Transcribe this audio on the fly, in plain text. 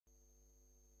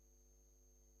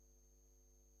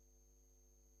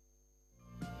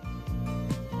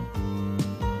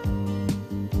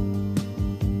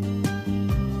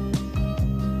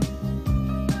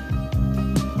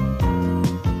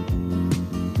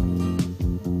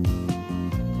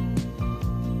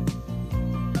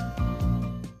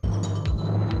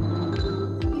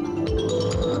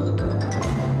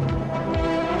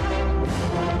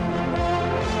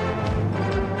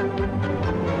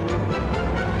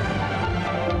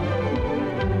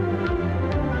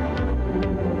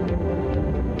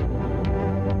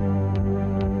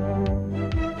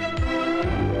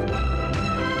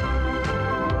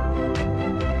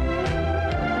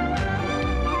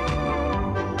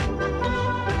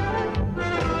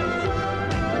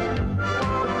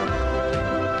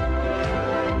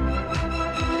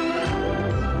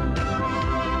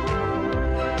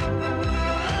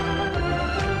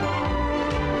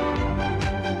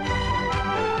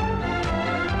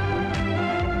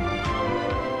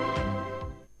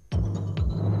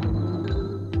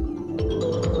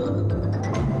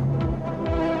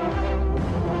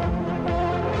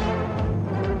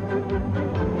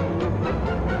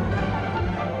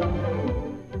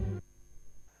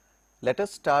Let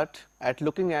us start at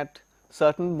looking at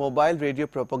certain mobile radio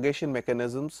propagation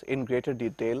mechanisms in greater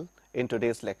detail in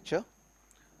today's lecture.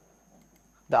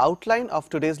 The outline of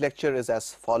today's lecture is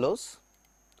as follows.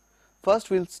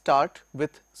 First, we'll start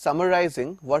with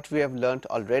summarizing what we have learnt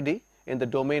already in the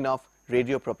domain of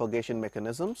radio propagation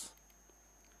mechanisms.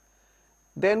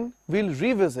 Then we'll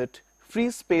revisit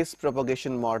free space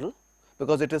propagation model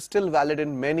because it is still valid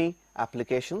in many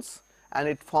applications and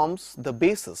it forms the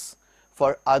basis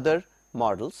for other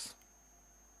models.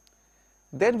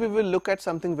 Then we will look at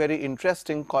something very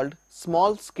interesting called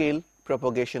small scale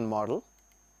propagation model,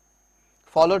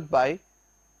 followed by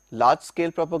large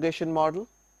scale propagation model.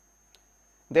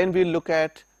 Then we'll look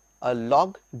at a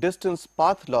log distance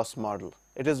path loss model.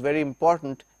 It is very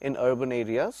important in urban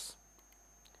areas.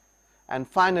 And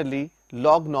finally,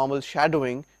 log normal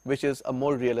shadowing, which is a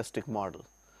more realistic model.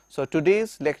 So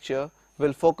today's lecture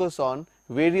will focus on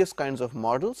various kinds of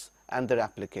models and their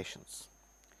applications.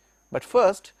 But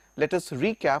first, let us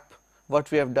recap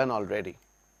what we have done already.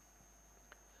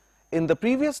 In the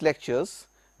previous lectures,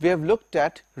 we have looked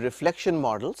at reflection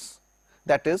models,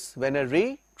 that is, when a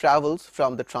ray travels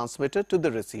from the transmitter to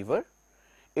the receiver,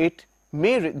 it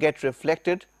may get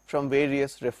reflected from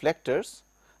various reflectors.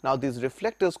 Now, these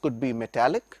reflectors could be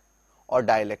metallic or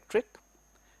dielectric.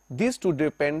 These two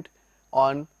depend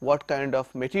on what kind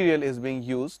of material is being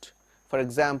used. For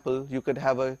example, you could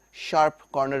have a sharp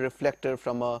corner reflector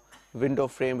from a window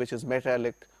frame which is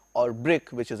metallic, or brick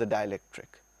which is a dielectric.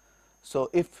 So,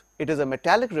 if it is a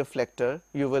metallic reflector,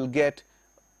 you will get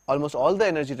almost all the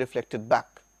energy reflected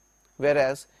back,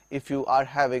 whereas if you are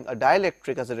having a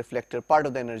dielectric as a reflector, part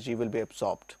of the energy will be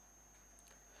absorbed.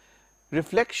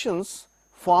 Reflections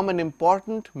form an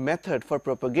important method for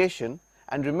propagation,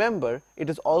 and remember, it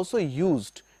is also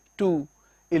used to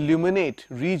illuminate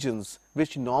regions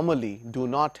which normally do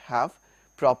not have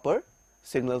proper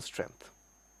signal strength.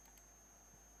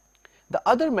 The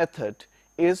other method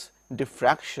is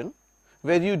diffraction,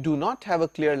 where you do not have a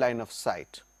clear line of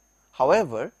sight.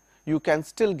 However, you can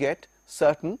still get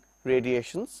certain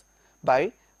radiations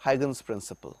by Huygens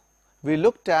principle. We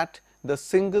looked at the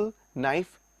single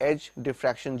knife edge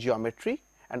diffraction geometry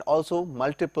and also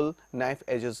multiple knife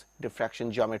edges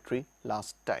diffraction geometry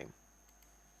last time.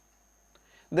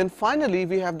 Then finally,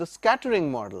 we have the scattering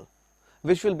model,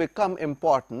 which will become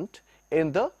important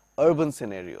in the urban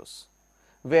scenarios,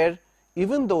 where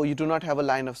even though you do not have a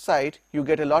line of sight, you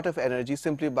get a lot of energy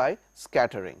simply by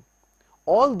scattering.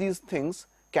 All these things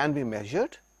can be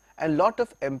measured, and lot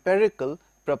of empirical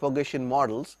propagation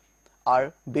models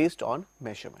are based on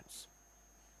measurements.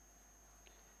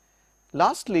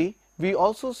 Lastly, we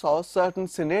also saw certain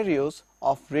scenarios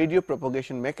of radio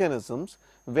propagation mechanisms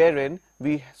wherein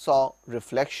we saw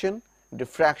reflection,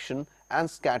 diffraction and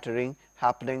scattering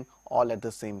happening all at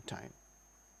the same time.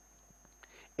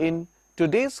 In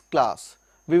today's class,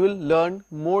 we will learn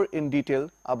more in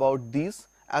detail about these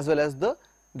as well as the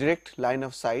direct line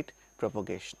of sight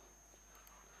propagation.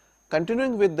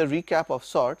 Continuing with the recap of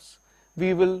sorts,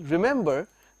 we will remember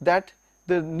that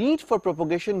the need for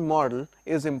propagation model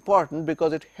is important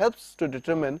because it helps to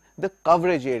determine the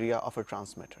coverage area of a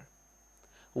transmitter.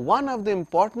 One of the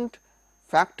important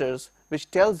factors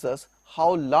which tells us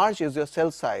how large is your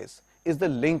cell size is the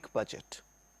link budget,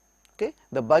 okay?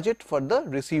 The budget for the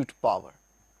received power.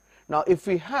 Now, if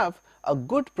we have a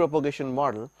good propagation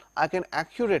model, I can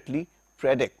accurately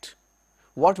predict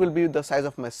what will be the size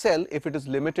of my cell if it is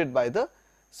limited by the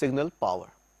signal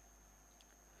power.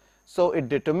 So, it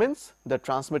determines the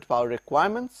transmit power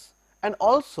requirements and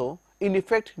also in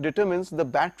effect determines the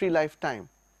battery lifetime.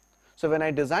 So, when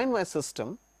I design my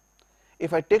system,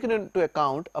 if I take into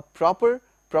account a proper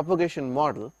propagation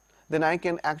model, then I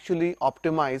can actually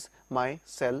optimize my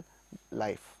cell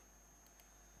life.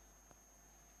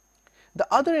 The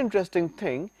other interesting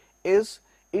thing is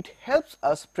it helps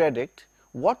us predict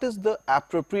what is the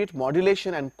appropriate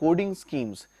modulation and coding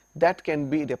schemes that can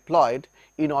be deployed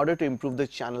in order to improve the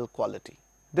channel quality.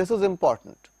 This is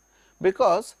important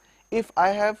because if I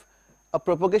have a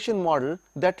propagation model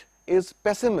that is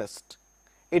pessimist,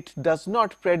 it does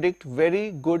not predict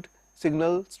very good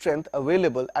signal strength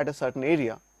available at a certain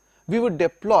area, we would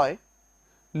deploy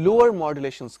lower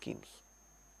modulation schemes.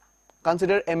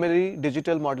 Consider MLE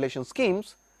digital modulation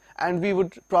schemes, and we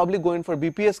would probably go in for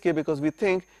BPSK because we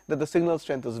think that the signal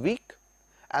strength is weak,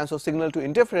 and so signal to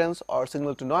interference or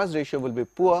signal to noise ratio will be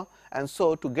poor, and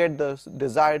so to get the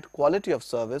desired quality of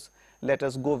service, let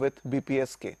us go with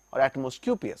BPSK or at most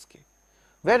QPSK.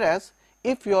 Whereas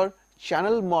if your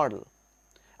channel model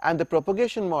and the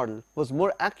propagation model was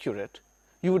more accurate,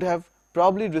 you would have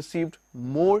probably received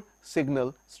more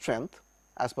signal strength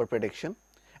as per prediction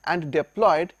and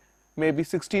deployed maybe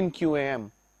 16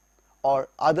 QAM or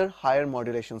other higher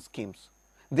modulation schemes,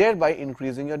 thereby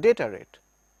increasing your data rate.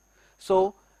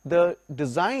 So the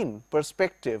design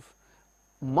perspective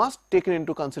must take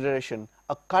into consideration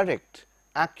a correct,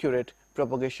 accurate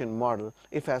propagation model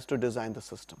if it has to design the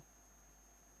system.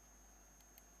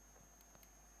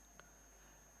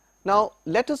 Now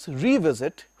let us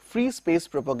revisit free space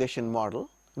propagation model.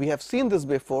 We have seen this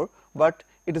before, but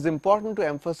it is important to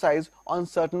emphasize on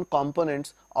certain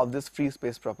components of this free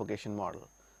space propagation model.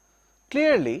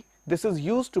 Clearly, this is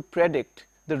used to predict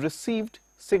the received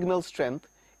signal strength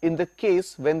in the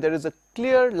case when there is a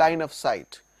clear line of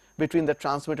sight between the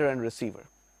transmitter and receiver.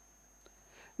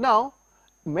 Now,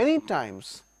 many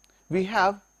times we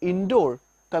have indoor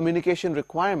communication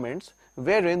requirements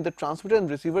wherein the transmitter and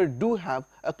receiver do have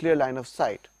a clear line of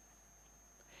sight.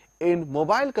 In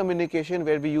mobile communication,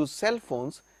 where we use cell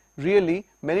phones, really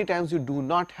many times you do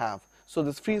not have, so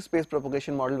this free space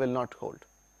propagation model will not hold.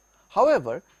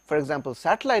 However, for example,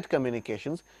 satellite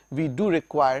communications, we do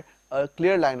require a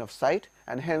clear line of sight,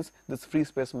 and hence this free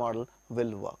space model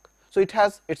will work. So it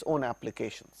has its own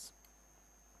applications.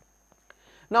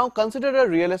 Now consider a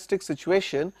realistic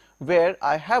situation where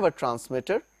I have a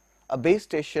transmitter, a base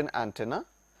station antenna,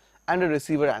 and a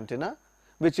receiver antenna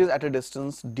which is at a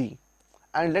distance d,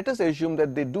 and let us assume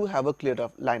that they do have a clear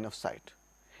line of sight.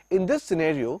 In this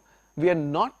scenario, we are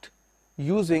not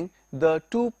using the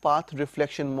two-path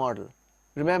reflection model.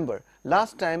 Remember,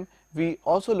 last time we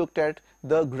also looked at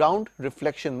the ground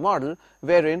reflection model,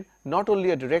 wherein not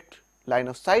only a direct line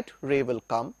of sight ray will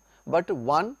come, but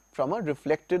one from a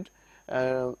reflected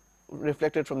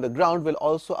from the ground will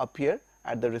also appear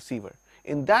at the receiver.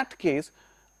 In that case,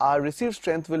 our received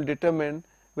strength will be determined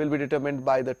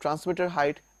by the transmitter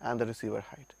height and the receiver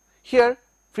height. Here,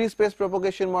 free space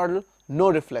propagation model,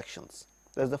 no reflections.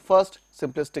 That is the first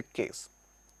simplistic case.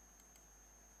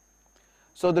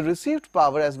 So the received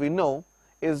power, as we know,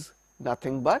 is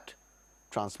nothing but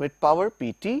transmit power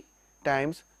PT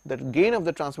times the gain of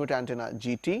the transmit antenna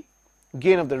GT,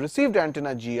 gain of the received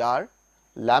antenna GR,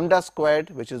 lambda squared,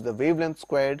 which is the wavelength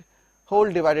squared,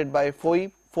 whole divided by 4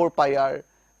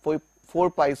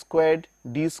 pi squared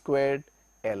d squared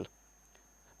L,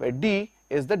 where d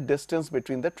is the distance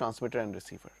between the transmitter and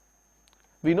receiver.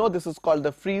 We know this is called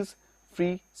the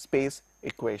free space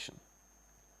equation.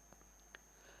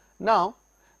 Now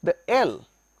the L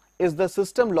is the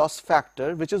system loss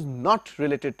factor, which is not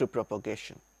related to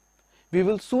propagation. We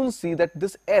will soon see that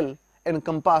this L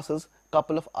encompasses a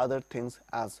couple of other things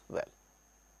as well.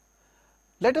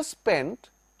 Let us spend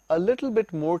a little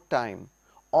bit more time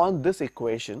on this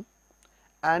equation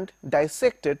and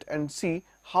dissect it and see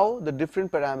how the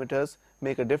different parameters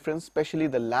make a difference, especially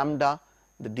the lambda,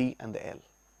 the d and the L.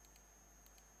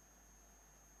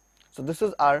 So this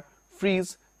is our free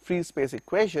space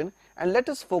equation, and let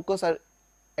us focus our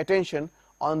attention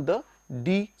on the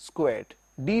d squared,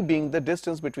 d being the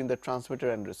distance between the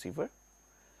transmitter and receiver.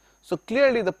 So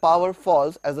clearly the power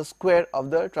falls as the square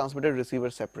of the transmitter receiver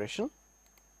separation,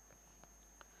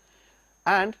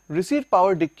 and received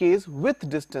power decays with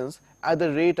distance at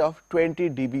the rate of 20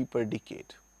 dB per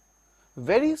decade.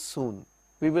 Very soon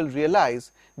we will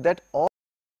realize that all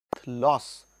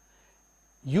loss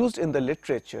used in the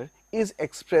literature is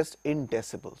expressed in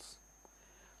decibels.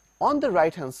 On the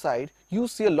right hand side, you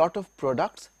see a lot of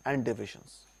products and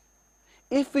divisions.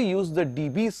 If we use the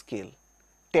dB scale,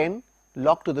 10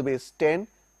 log to the base 10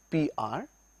 PR,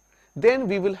 then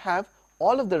we will have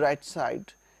all of the right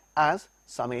side as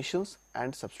summations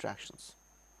and subtractions.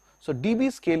 So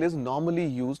dB scale is normally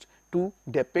used to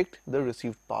depict the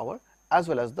received power as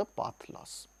well as the path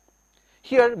loss.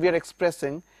 Here we are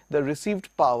expressing the received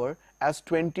power as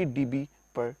 20 dB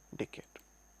per decade.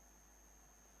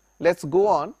 Let's go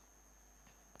on.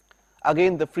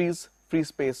 Again the free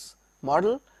space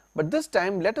model, but this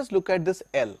time let us look at this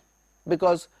L,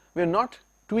 because we are not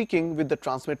tweaking with the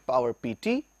transmit power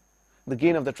PT, the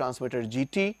gain of the transmitter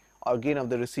GT, or gain of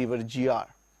the receiver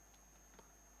GR.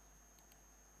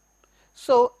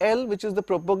 So L, which is the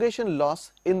propagation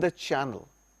loss in the channel,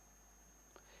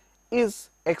 is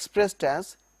expressed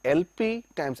as LP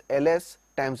times LS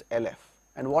times LF.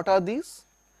 And what are these?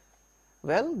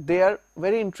 Well, they are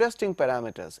very interesting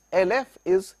parameters. LF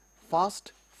is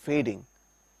fast fading.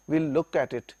 We'll look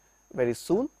at it very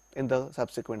soon in the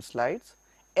subsequent slides.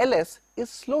 LS is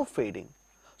slow fading.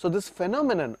 So this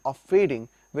phenomenon of fading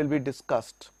will be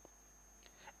discussed.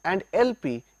 And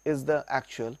LP is the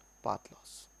actual path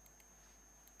loss.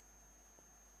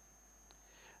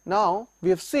 Now we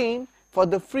have seen, for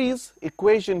the freeze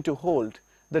equation to hold,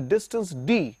 the distance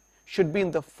d should be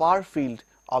in the far field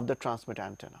of the transmit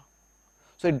antenna.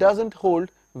 So it doesn't hold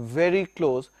very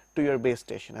close to your base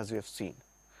station, as we have seen.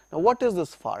 Now what is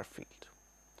this far field?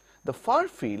 The far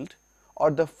field,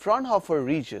 or the Fraunhofer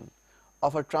region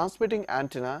of a transmitting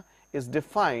antenna, is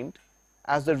defined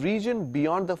as the region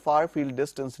beyond the far field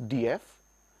distance df,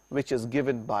 which is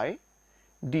given by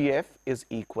df is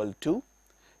equal to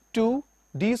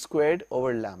 2d squared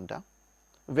over lambda,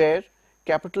 where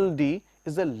capital D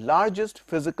is the largest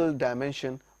physical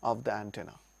dimension of the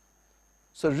antenna.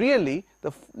 So really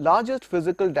the largest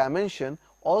physical dimension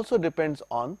also depends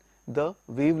on the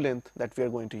wavelength that we are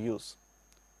going to use.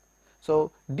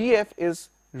 So df is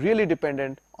really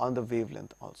dependent on the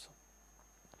wavelength also.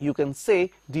 You can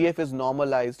say df is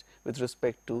normalized with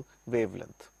respect to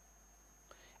wavelength.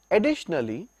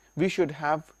 Additionally, we should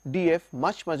have df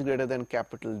much greater than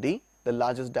capital D, the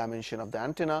largest dimension of the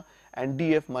antenna, and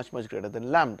df much greater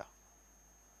than lambda.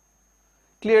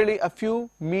 Clearly a few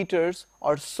meters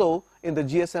or so in the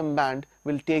GSM band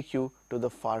will take you to the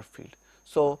far field.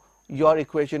 So your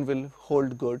equation will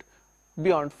hold good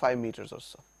beyond 5 meters or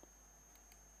so.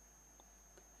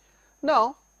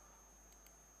 Now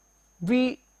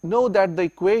we know that the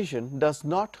equation does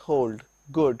not hold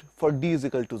good for D is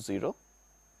equal to 0.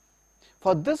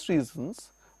 For this reasons,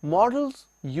 models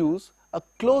use a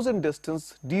close-in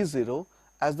distance D0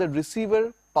 as the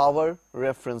receiver power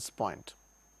reference point.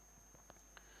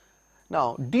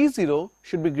 Now D0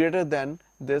 should be greater than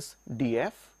this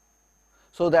df,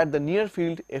 so that the near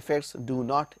field effects do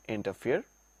not interfere.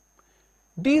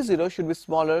 D0 should be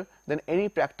smaller than any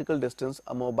practical distance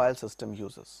a mobile system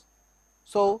uses.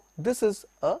 So this is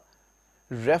a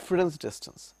reference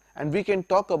distance, and we can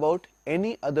talk about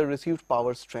any other received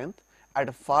power strength at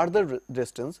a farther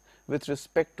distance with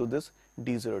respect to this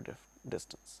D0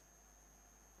 distance.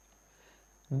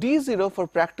 D0 for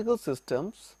practical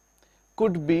systems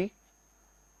could be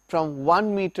from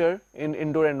 1 meter in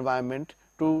indoor environment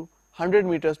to 100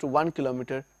 meters to 1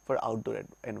 kilometer for outdoor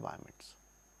environments.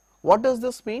 What does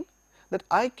this mean? That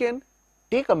I can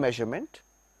take a measurement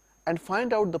and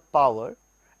find out the power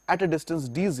at a distance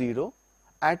D0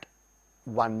 at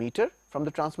 1 meter from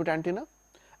the transmit antenna,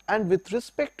 and with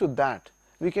respect to that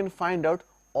we can find out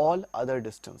all other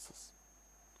distances.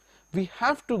 We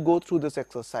have to go through this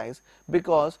exercise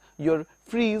because your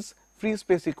free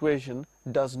space equation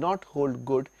does not hold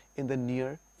good in the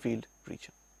near field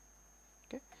region.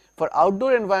 Okay. For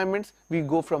outdoor environments, we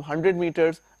go from 100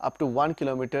 meters up to 1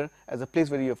 kilometer as a place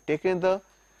where you have taken the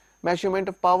measurement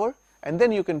of power, and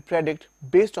then you can predict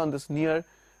based on this near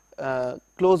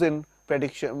close-in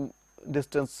prediction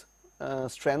distance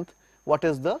strength what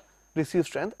is the received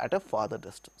strength at a farther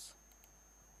distance.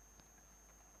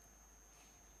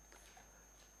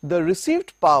 The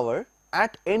received power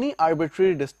at any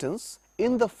arbitrary distance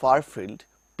in the far field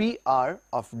PR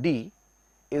of D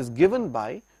is given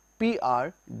by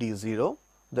PR D0,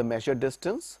 the measured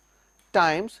distance,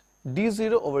 times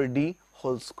D0 over D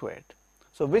whole squared.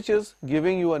 So which is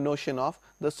giving you a notion of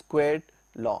the squared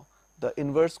law, the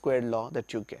inverse squared law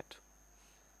that you get.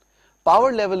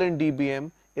 Power level in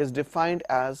dBm is defined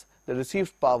as the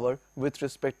received power with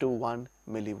respect to 1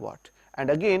 milliwatt,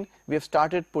 and again we have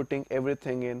started putting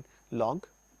everything in log,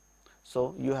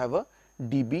 so you have a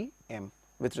dBm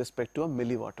with respect to a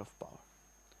milliwatt of power.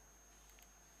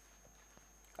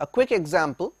 A quick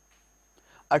example: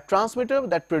 a transmitter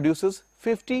that produces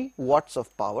 50 watts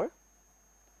of power.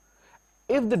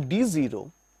 If the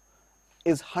D0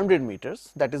 is 100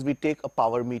 meters, that is, we take a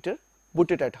power meter,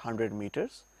 put it at 100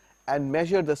 meters and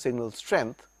measure the signal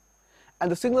strength,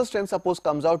 and the signal strength suppose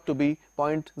comes out to be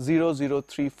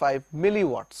 0.0035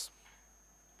 milliwatts.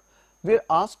 We are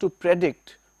asked to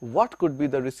predict what could be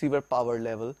the receiver power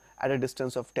level at a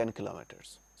distance of 10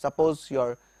 kilometers. Suppose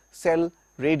your cell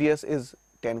radius is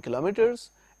 10 kilometers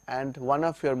and one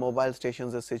of your mobile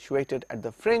stations is situated at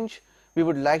the fringe. We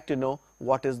would like to know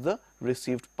what is the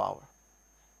received power.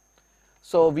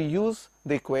 So we use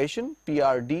the equation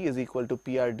PRD is equal to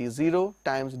PRD0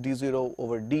 times D0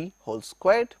 over D whole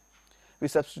squared. We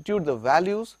substitute the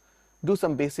values, do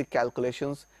some basic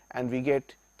calculations, and we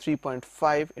get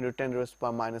 3.5 into 10 raised to the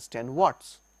power minus 10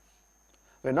 watts.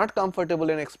 We are not comfortable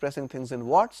in expressing things in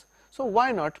watts, so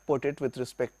why not put it with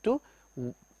respect to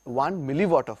 1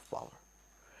 milliwatt of power,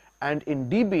 and in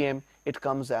dBm it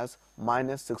comes as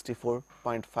minus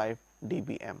 64.5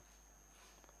 dBm.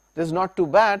 This is not too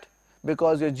bad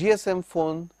because your GSM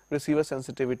phone receiver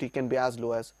sensitivity can be as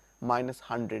low as minus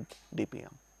 100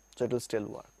 dBm, so it will still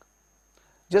work.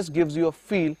 Just gives you a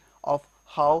feel of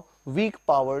how weak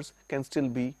powers can still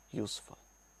be useful,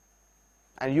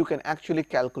 and you can actually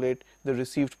calculate the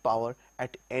received power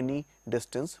at any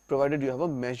distance provided you have a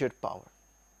measured power.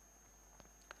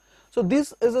 So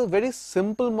this is a very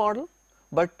simple model,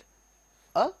 but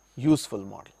a useful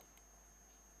model.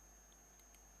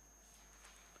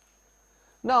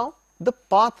 Now, the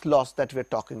path loss that we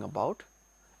are talking about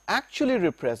actually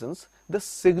represents the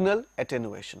signal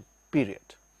attenuation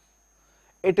period.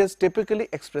 It is typically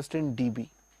expressed in dB.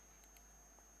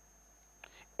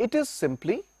 It is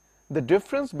simply the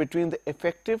difference between the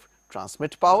effective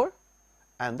transmit power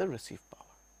and the receive power.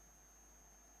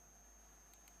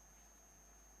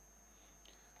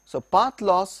 So, path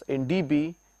loss in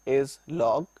dB is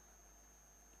log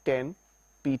 10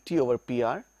 Pt over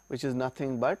Pr, which is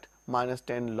nothing but minus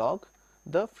 10 log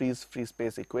the free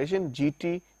space equation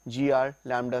Gt Gr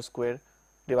lambda square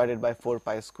divided by 4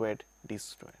 pi squared d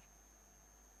square.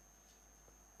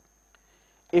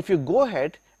 If you go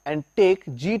ahead and take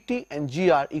Gt and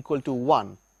Gr equal to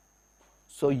 1,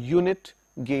 so unit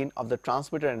gain of the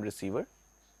transmitter and receiver,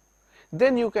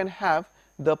 then you can have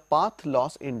the path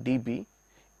loss in dB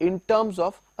in terms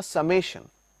of a summation,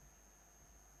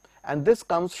 and this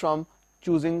comes from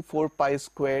choosing 4 pi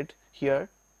squared here,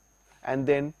 and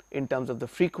then in terms of the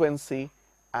frequency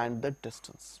and the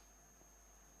distance.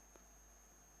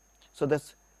 So,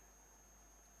 this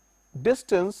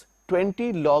distance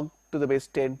 20 log to the base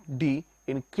 10 d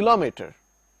in kilometer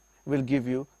will give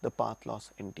you the path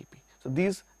loss in dB. So,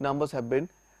 these numbers have been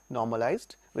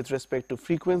normalized with respect to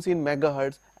frequency in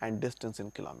megahertz and distance in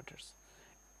kilometers.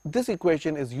 This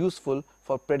equation is useful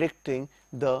for predicting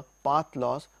the path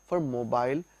loss for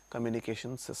mobile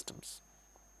communication systems.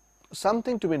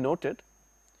 Something to be noted,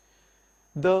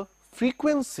 the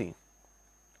frequency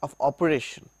of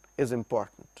operation is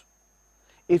important.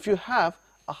 If you have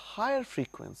a higher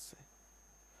frequency,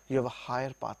 you have a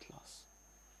higher path loss.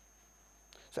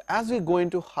 So, as we go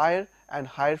into higher and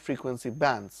higher frequency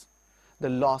bands, the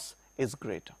loss is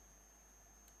greater.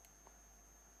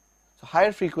 So,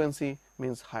 higher frequency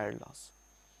means higher loss.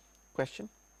 Question?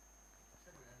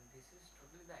 Sir, this is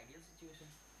totally the ideal situation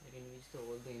in which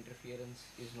all the interference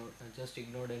is not just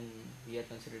ignored and we are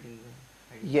considering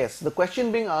the ideal. Yes, the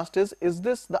question being asked is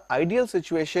this the ideal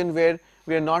situation where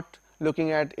we are not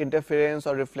looking at interference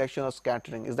or reflection or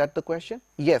scattering? Is that the question?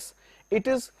 Yes, it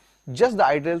is just the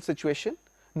ideal situation,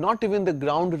 not even the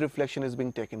ground reflection is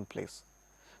being taken place.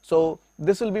 So,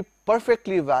 this will be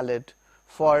perfectly valid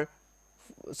for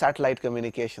satellite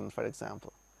communication, for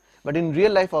example, but in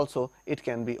real life also it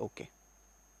can be okay,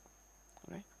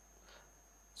 right?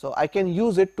 So, I can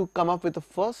use it to come up with a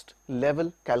first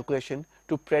level calculation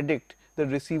to predict the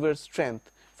receiver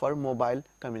strength for mobile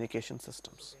communication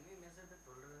systems. So, can we measure the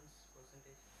tolerance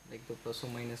percentage, like the plus or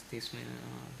minus this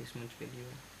much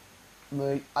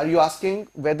value? Are you asking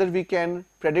whether we can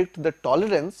predict the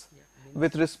tolerance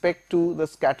with respect to the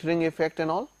scattering effect and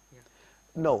all? Yeah.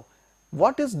 No.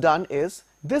 What is done is,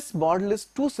 this model is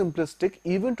too simplistic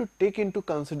even to take into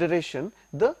consideration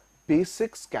the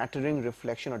basic scattering,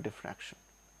 reflection or diffraction.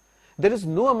 There is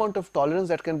no amount of tolerance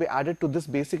that can be added to this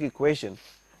basic equation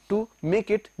to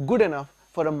make it good enough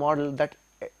for a model that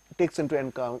takes into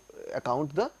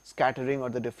account the scattering or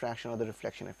the diffraction or the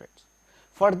reflection effects.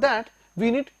 For that,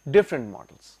 we need different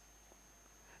models.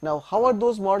 Now, how are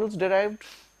those models derived?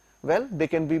 Well, they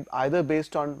can be either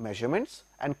based on measurements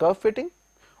and curve fitting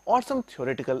or some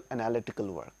theoretical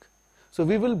analytical work. So,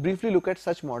 we will briefly look at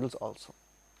such models also.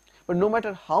 But no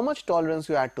matter how much tolerance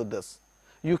you add to this,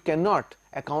 you cannot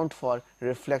account for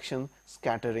reflection,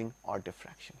 scattering or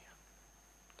diffraction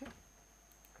here. Okay.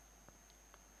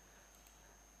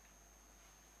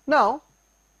 Now,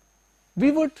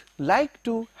 we would like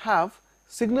to have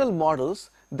signal models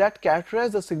that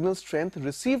characterize the signal strength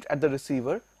received at the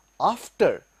receiver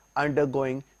after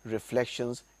undergoing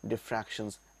reflections,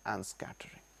 diffractions and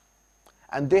scattering.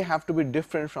 And they have to be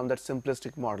different from that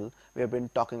simplistic model we have been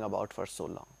talking about for so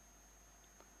long.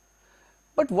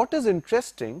 But what is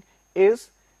interesting is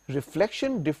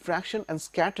reflection, diffraction and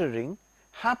scattering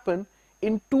happen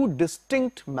in two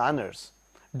distinct manners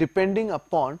depending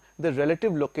upon the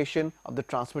relative location of the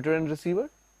transmitter and receiver,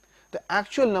 the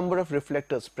actual number of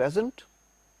reflectors present,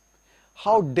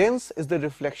 how dense is the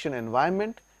reflection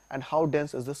environment and how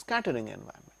dense is the scattering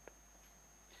environment.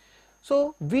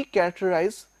 So, we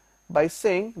characterize by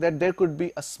saying that there could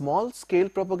be a small scale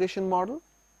propagation model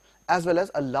as well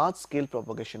as a large scale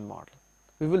propagation model.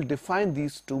 We will define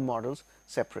these two models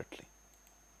separately.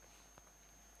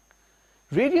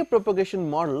 Radio propagation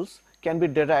models can be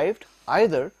derived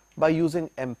either by using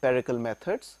empirical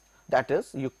methods, that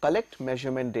is, you collect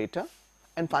measurement data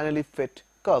and finally fit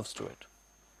curves to it.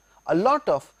 A lot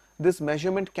of these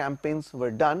measurement campaigns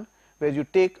were done where you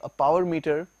take a power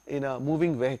meter in a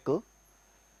moving vehicle,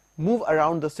 move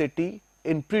around the city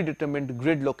in predetermined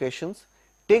grid locations,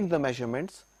 take the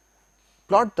measurements,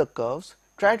 plot the curves,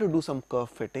 try to do some curve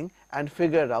fitting and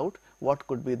figure out what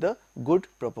could be the good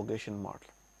propagation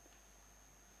model.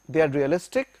 They are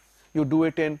realistic. You do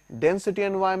it in density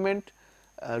environment,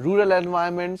 rural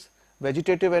environments,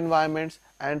 vegetative environments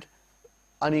and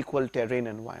unequal terrain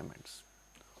environments.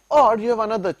 Or you have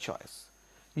another choice.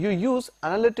 You use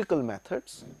analytical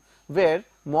methods where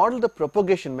model the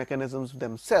propagation mechanisms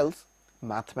themselves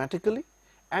mathematically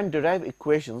and derive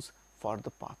equations for the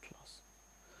path loss.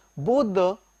 Both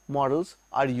the models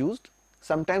are used,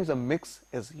 sometimes a mix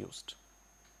is used.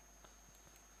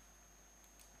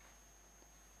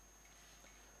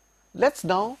 Let's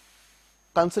now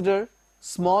consider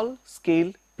small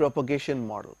scale propagation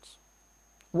models.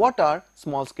 What are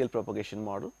small scale propagation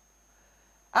models?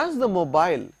 As the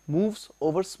mobile moves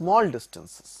over small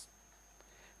distances,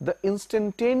 the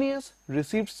instantaneous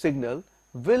received signal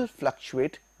will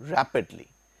fluctuate rapidly,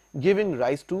 giving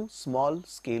rise to small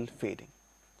scale fading.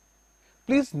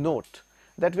 Please note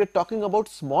that we are talking about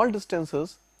small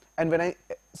distances, and when I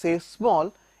say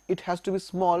small, it has to be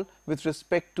small with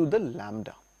respect to the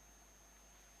lambda.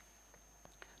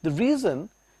 The reason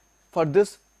for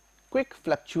this quick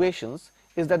fluctuations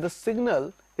is that the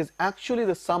signal is actually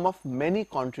the sum of many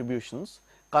contributions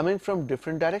coming from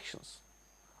different directions,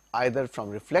 either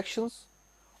from reflections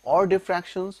or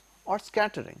diffractions or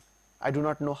scattering. I do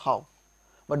not know how,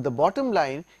 but the bottom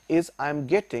line is I am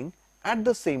getting at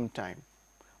the same time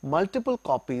multiple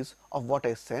copies of what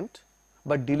I sent,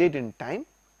 but delayed in time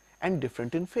and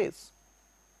different in phase.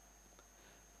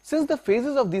 Since the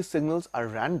phases of these signals are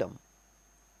random,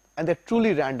 and they're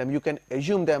truly random, you can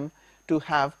assume them to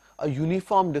have a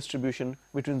uniform distribution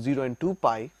between 0 and 2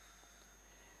 pi,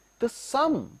 the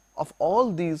sum of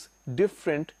all these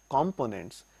different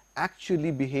components actually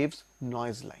behaves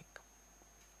noise-like.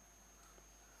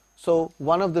 So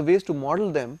one of the ways to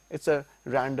model them, it's a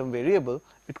random variable,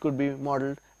 it could be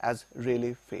modeled as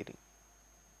Rayleigh fading.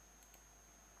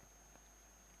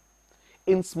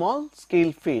 In small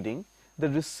scale fading, the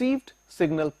received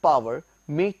signal power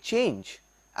may change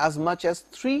as much as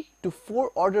 3 to 4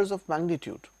 orders of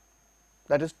magnitude,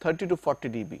 that is 30 to 40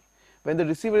 dB, when the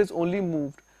receiver is only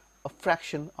moved a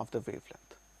fraction of the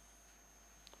wavelength.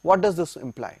 What does this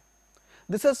imply?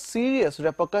 This has serious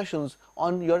repercussions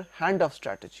on your handoff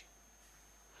strategy.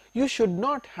 You should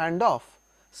not hand off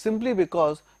simply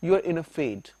because you are in a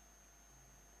fade.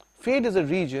 Fade is a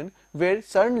region where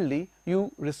suddenly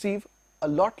you receive a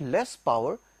lot less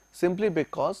power simply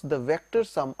because the vector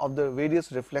sum of the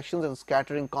various reflections and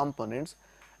scattering components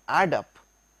add up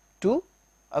to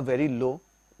a very low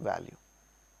value.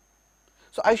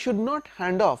 So I should not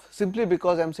hand off simply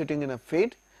because I am sitting in a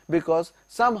fade, because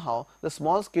somehow the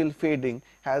small scale fading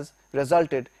has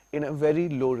resulted in a very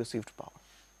low received power.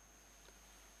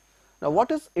 Now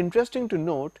what is interesting to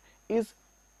note is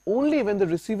only when the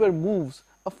receiver moves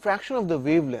a fraction of the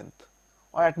wavelength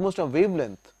or at most a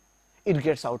wavelength, it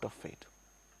gets out of fade.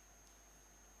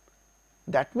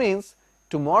 That means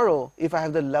tomorrow if I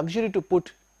have the luxury to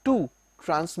put 2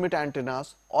 transmit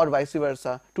antennas or vice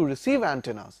versa 2 receive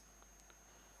antennas,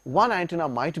 one antenna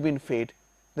might be in fade,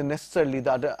 then necessarily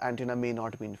the other antenna may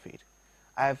not be in fade.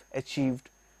 I have achieved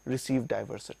receive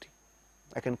diversity.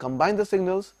 I can combine the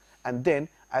signals and then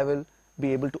I will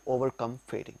be able to overcome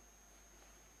fading.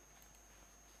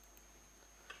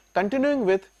 Continuing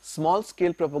with small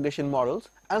scale propagation models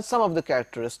and some of the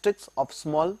characteristics of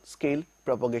small scale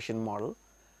propagation model,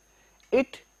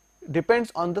 it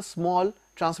depends on the small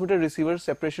transmitter receiver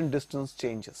separation distance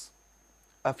changes,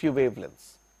 a few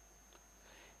wavelengths.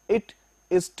 It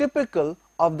is typical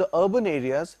of the urban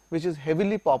areas which is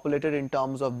heavily populated in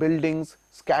terms of buildings,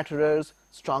 scatterers,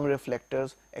 strong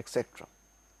reflectors, etc.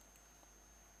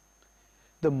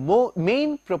 The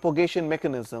main propagation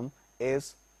mechanism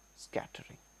is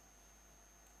scattering.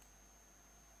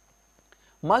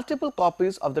 Multiple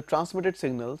copies of the transmitted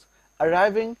signals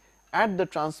arriving at the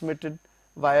transmitted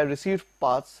via received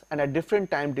paths and at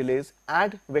different time delays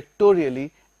add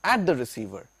vectorially at the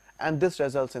receiver, and this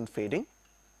results in fading.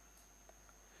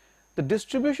 The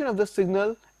distribution of the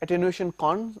signal attenuation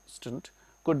constant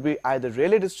could be either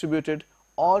Rayleigh distributed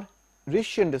or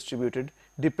Riccian distributed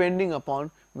depending upon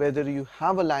whether you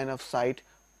have a line of sight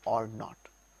or not.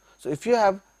 So if you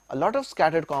have a lot of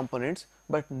scattered components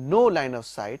but no line of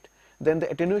sight, then the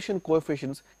attenuation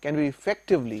coefficients can be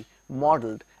effectively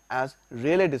modeled as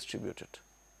Rayleigh distributed.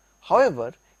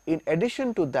 However, in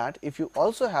addition to that, if you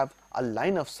also have a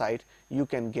line of sight, you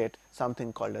can get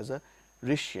something called as a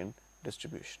Riccian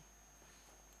distribution.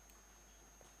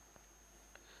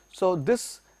 So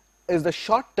this is the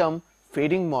short term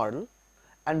fading model,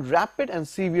 and rapid and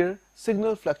severe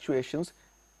signal fluctuations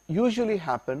usually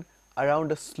happen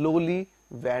around a slowly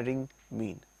varying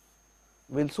mean.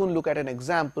 We'll soon look at an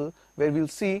example where we'll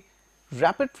see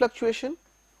rapid fluctuation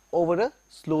over a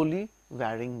slowly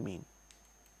varying mean.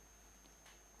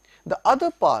 The other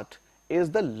part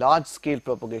is the large scale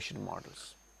propagation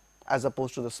models as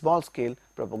opposed to the small scale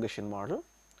propagation model.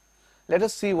 Let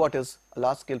us see what is a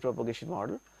large scale propagation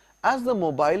model. As the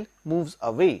mobile moves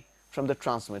away from the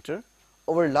transmitter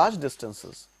over large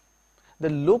distances, the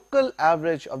local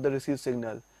average of the received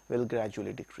signal will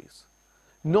gradually decrease.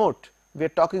 Note, we are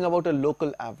talking about a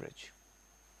local average.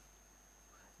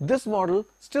 This model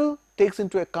still takes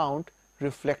into account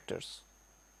reflectors,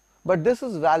 but this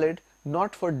is valid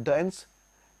not for dense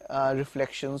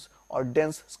reflections or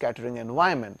dense scattering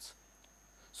environments.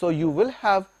 So you will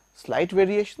have slight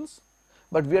variations,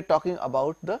 but we are talking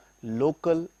about the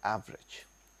local average.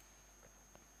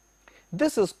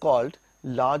 This is called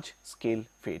large scale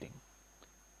fading.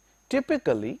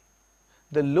 Typically,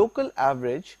 the local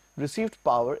average received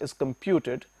power is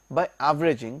computed by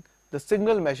averaging the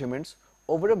signal measurements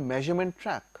over a measurement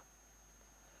track,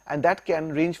 and that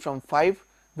can range from 5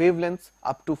 wavelengths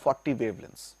up to 40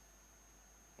 wavelengths.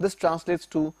 This translates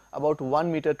to about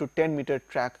 1 meter to 10 meter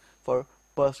track for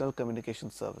personal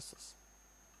communication services.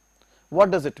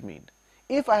 What does it mean?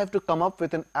 If I have to come up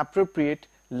with an appropriate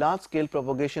large scale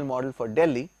propagation model for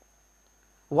Delhi,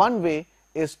 one way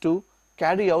is to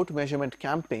carry out measurement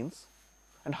campaigns.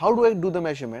 And how do I do the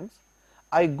measurements?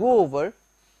 I go over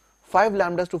 5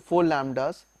 lambdas to 4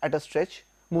 lambdas at a stretch,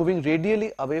 moving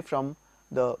radially away from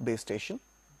the base station,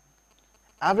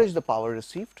 average the power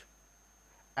received,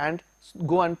 and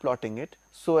go on plotting it,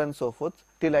 so and so forth,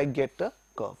 till I get the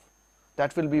curve.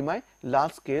 That will be my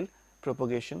large scale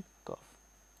propagation curve.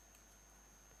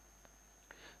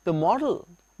 The model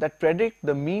that predict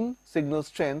the mean signal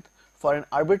strength for an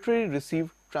arbitrary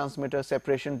receive transmitter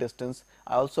separation distance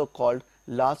are also called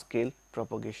large scale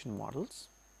propagation models.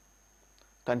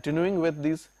 Continuing with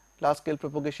these large scale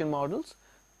propagation models,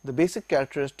 the basic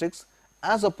characteristics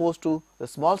as opposed to the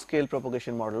small scale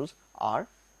propagation models are: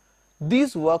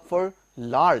 these work for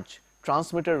large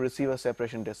transmitter receiver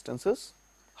separation distances.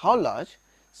 How large?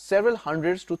 Several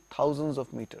hundreds to thousands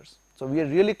of meters. So we are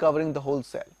really covering the whole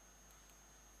cell.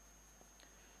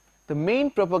 The main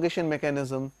propagation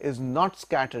mechanism is not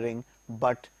scattering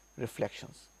but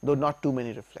reflections, though not too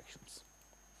many reflections.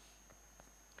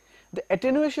 The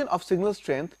attenuation of signal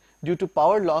strength due to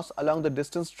power loss along the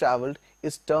distance traveled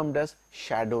is termed as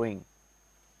shadowing.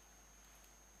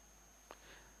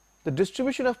 The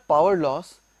distribution of power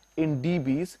loss in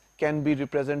dBs can be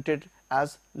represented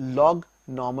as log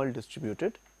normal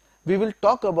distributed. We will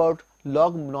talk about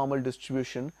log normal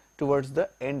distribution towards the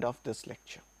end of this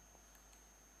lecture.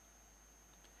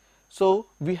 So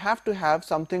we have to have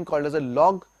something called as a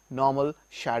log normal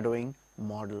shadowing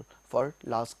model for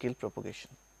large scale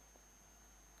propagation.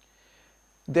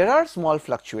 There are small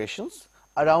fluctuations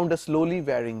around a slowly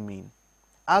varying mean,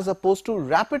 as opposed to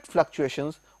rapid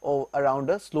fluctuations around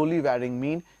a slowly varying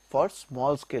mean for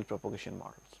small scale propagation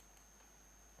models.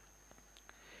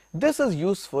 This is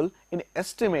useful in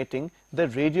estimating the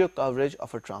radio coverage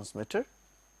of a transmitter,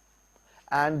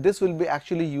 and this will be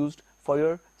actually used for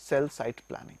your cell site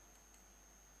planning.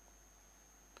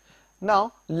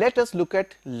 Now let us look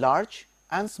at large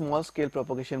and small scale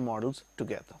propagation models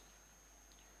together.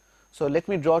 So let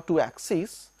me draw two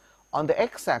axes. On the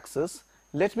x-axis,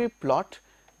 let me plot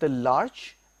the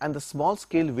large and the small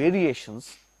scale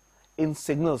variations in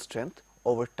signal strength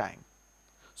over time.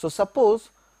 So suppose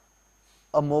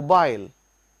a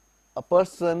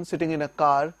person sitting in a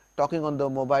car talking on the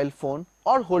mobile phone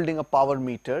or holding a power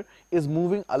meter is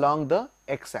moving along the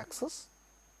x-axis.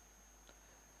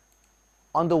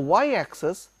 On the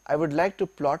y-axis, I would like to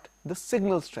plot the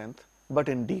signal strength but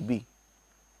in dB.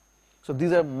 So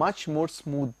these are much more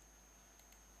smooth.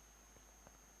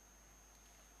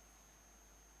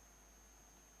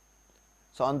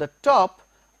 So on the top,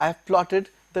 I have plotted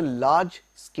the large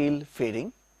scale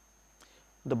fading.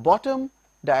 The bottom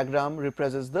diagram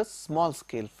represents the small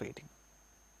scale fading.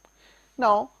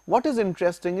 Now what is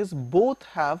interesting is both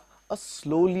have a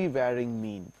slowly varying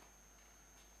mean,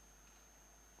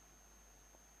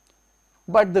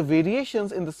 but the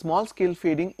variations in the small scale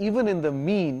fading, even in the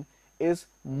mean, is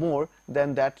more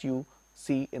than that you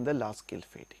see in the large scale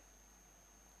fading.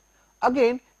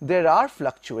 Again, there are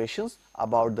fluctuations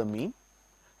about the mean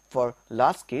for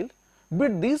large scale,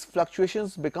 but these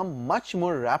fluctuations become much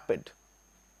more rapid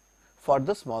for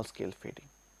the small scale fading.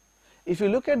 If you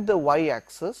look at the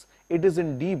y-axis, it is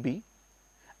in dB,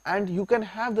 and you can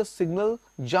have the signal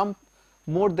jump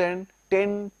more than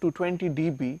 10 to 20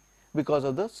 dB because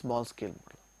of the small scale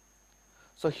model.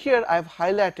 So here I have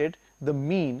highlighted the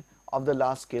mean of the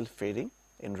large scale fading.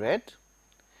 in red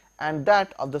and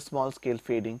that of the small scale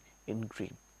fading in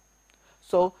green.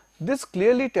 So this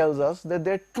clearly tells us that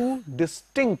there are two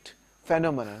distinct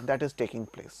phenomena that is taking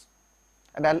place,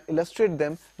 and I'll illustrate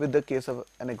them with the case of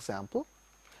an example,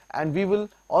 and we will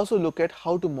also look at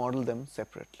how to model them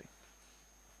separately.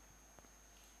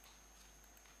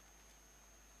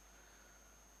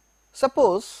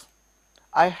 Suppose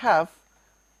I have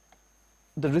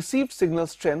the received signal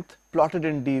strength plotted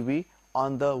in dB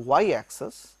on the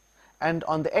y-axis, and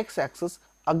on the x-axis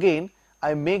again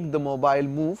I make the mobile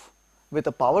move with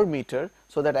a power meter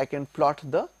so that I can plot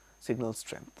the signal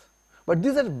strength. But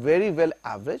these are very well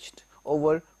averaged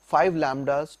over 5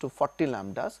 lambdas to 40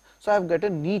 lambdas, so I have got a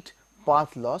neat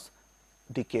path loss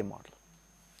decay model.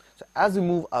 So as we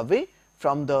move away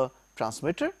from the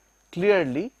transmitter,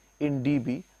 clearly in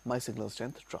dB my signal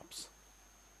strength drops.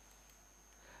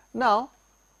 Now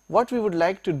what we would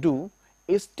like to do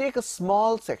is take a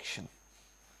small section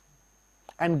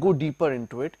and go deeper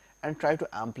into it and try to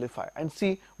amplify and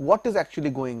see what is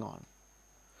actually going on.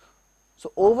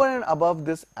 So over and above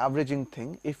this averaging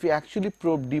thing, if we actually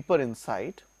probe deeper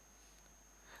inside,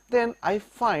 then I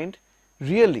find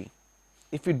really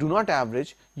if we do not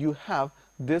average, you have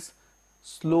this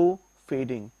slow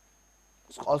fading,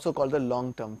 it's also called the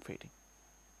long term fading.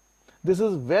 This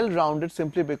is well rounded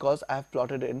simply because I have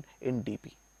plotted it in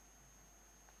dB.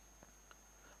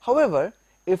 However,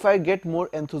 if I get more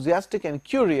enthusiastic and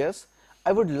curious,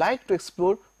 I would like to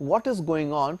explore what is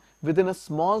going on within a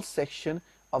small section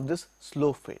of this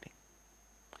slow fading.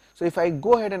 So if I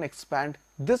go ahead and expand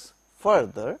this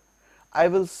further, I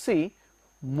will see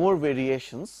more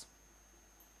variations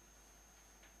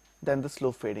than the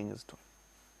slow fading is doing.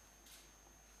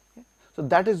 Okay. So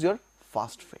that is your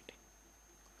fast fading.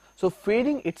 So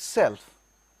fading itself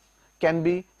can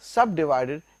be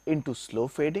subdivided into slow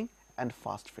fading and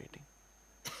fast fading.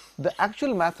 The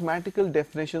actual mathematical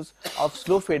definitions of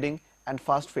slow fading and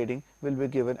fast fading will be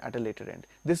given at a later end.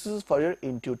 This is for your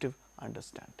intuitive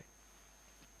understanding.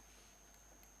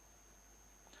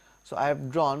 So I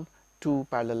have drawn two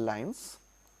parallel lines.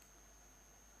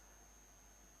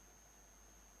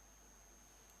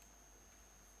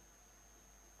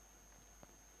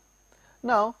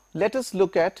 Now let us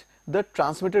look at the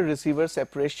transmitter receiver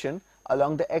separation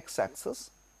along the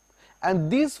x-axis,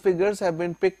 and these figures have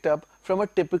been picked up from a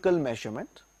typical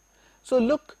measurement. So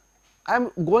look, I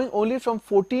am going only from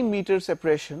 14 meter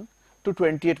separation to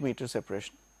 28 meter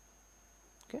separation,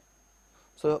 okay,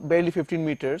 so barely 15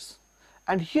 meters,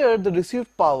 and here the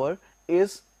received power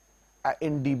is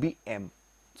in dBm.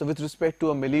 So with respect to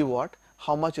a milliwatt,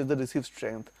 how much is the received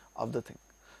strength of the thing.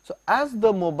 So as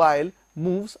the mobile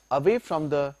moves away from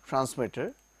the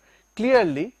transmitter,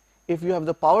 clearly if you have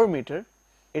the power meter,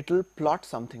 it will plot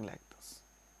something like this.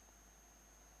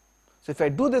 So if I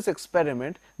do this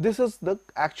experiment, this is the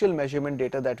actual measurement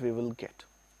data that we will get,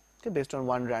 okay, based on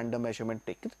one random measurement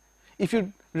taken. If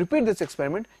you repeat this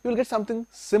experiment, you will get something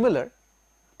similar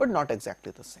but not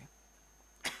exactly the same.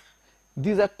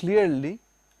 These are clearly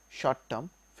short term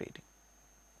fading.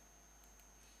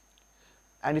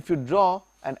 And if you draw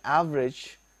an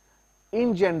average,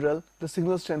 in general the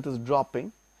signal strength is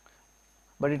dropping,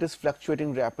 but it is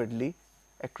fluctuating rapidly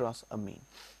across a mean.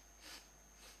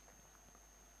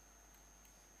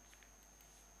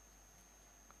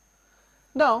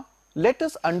 Now let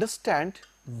us understand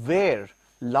where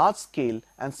large scale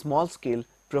and small scale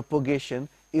propagation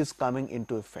is coming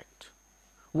into effect.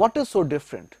 What is so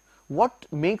different? What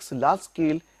makes large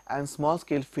scale and small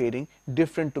scale fading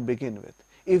different to begin with?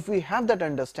 If we have that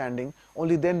understanding,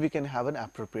 only then we can have an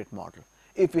appropriate model.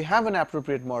 If we have an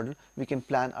appropriate model, we can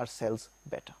plan our cells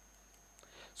better.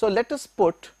 So let us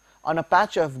put on a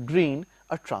patch of green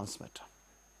a transmitter,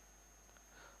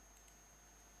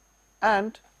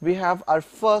 and we have our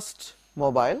first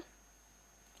mobile.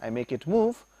 I make it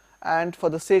move, and for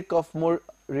the sake of more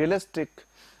realistic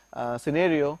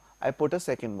scenario, I put a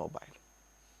second mobile.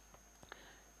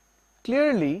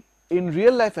 Clearly in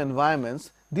real life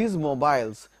environments, these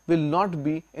mobiles will not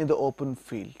be in the open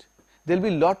field. There will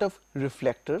be lot of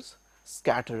reflectors,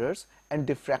 scatterers and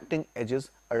diffracting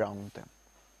edges around them.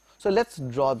 So let's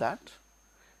draw that.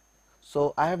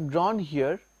 So I have drawn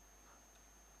here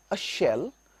a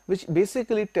shell which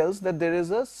basically tells that there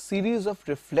is a series of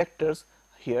reflectors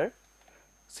here,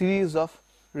 series of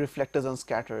reflectors and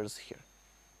scatterers here,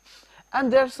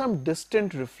 and there are some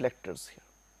distant reflectors here.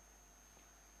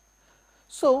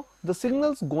 So the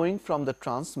signals going from the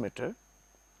transmitter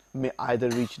may either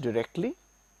reach directly,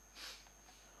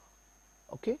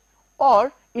 okay,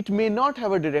 or it may not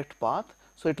have a direct path,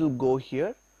 so it will go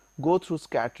here, go through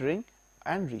scattering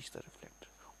and reach the reflector,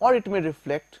 or it may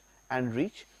reflect and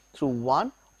reach through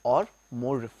one or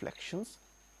more reflections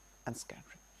and scattering.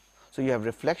 So you have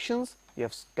reflections, you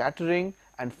have scattering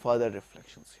and further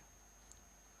reflections here.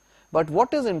 But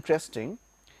what is interesting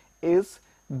is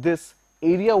this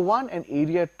area 1 and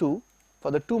area 2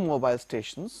 for the two mobile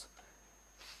stations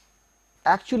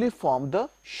actually form the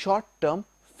short term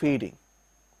fading.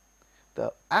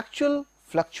 The actual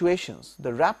fluctuations,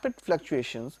 the rapid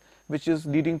fluctuations which is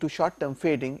leading to short term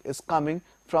fading is coming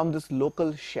from this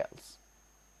local shells,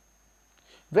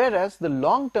 whereas the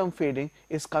long term fading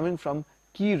is coming from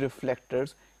key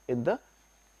reflectors in the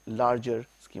larger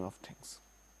scheme of things.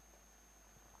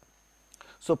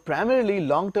 So primarily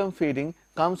long term fading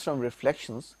comes from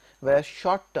reflections, whereas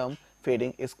short term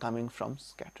fading is coming from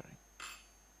scattering.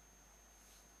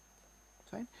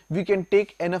 Right? We can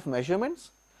take enough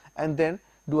measurements and then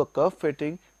do a curve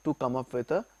fitting to come up with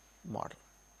a model.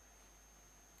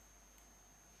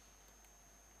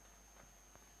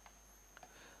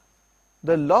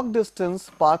 The log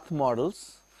distance path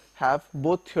models have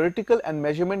both theoretical and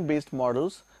measurement based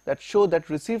models that show that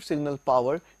received signal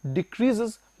power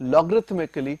decreases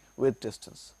logarithmically with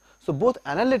distance. So both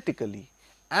analytically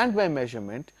and by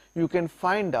measurement you can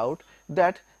find out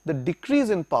that the decrease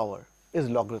in power is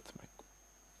logarithmic.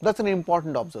 That's an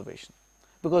important observation,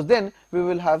 because then we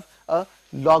will have a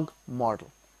log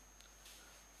model.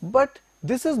 But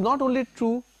this is not only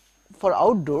true for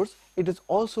outdoors, it is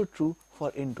also true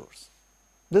for indoors.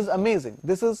 This is amazing.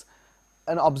 This is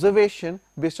an observation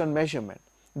based on measurement,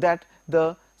 that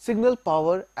the signal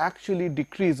power actually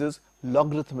decreases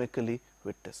logarithmically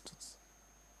with distance.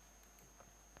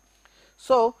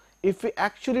 So if we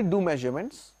actually do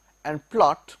measurements and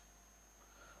plot,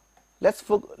 let's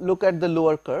look at the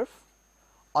lower curve.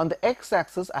 On the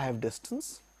x-axis I have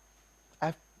distance, I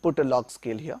have put a log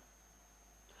scale here,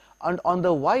 and on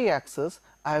the y-axis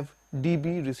I have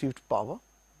dB received power.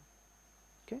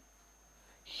 Okay.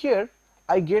 Here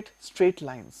I get straight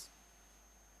lines.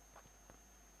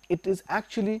 It is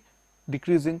actually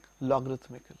decreasing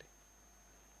logarithmically.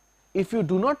 If you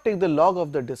do not take the log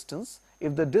of the distance,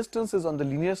 if the distance is on the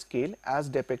linear scale as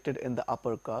depicted in the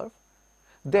upper curve,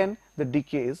 then the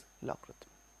decay is logarithmic.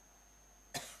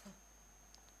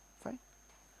 Fine.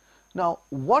 Now,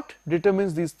 what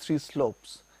determines these three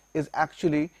slopes is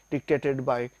actually dictated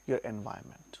by your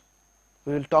environment.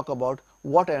 We will talk about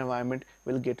what environment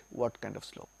will get what kind of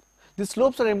slope. These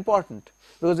slopes are important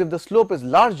because if the slope is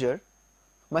larger,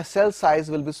 my cell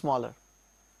size will be smaller.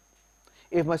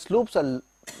 If my slopes are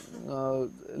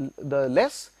the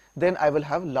less, then I will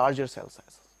have larger cell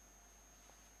sizes.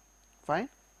 Fine.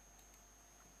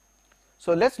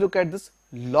 So let's look at this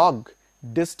log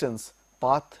distance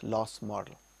path loss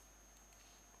model.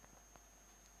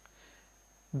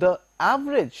 The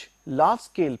average large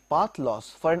scale path loss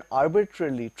for an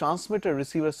arbitrarily transmitter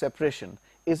receiver separation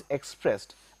is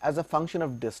expressed as a function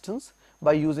of distance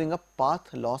by using a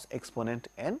path loss exponent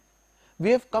n.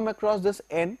 We have come across this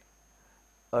n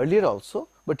earlier also,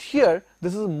 but here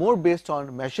this is more based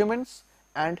on measurements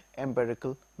and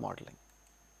empirical modeling.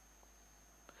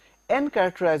 N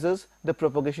characterizes the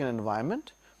propagation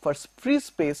environment. For free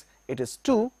space it is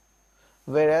 2,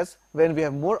 whereas when we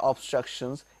have more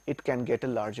obstructions it can get a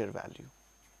larger value.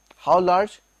 How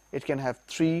large? It can have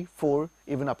 3, 4,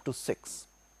 even up to 6.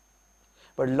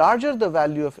 But larger the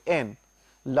value of n,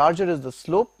 larger is the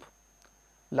slope,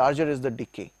 larger is the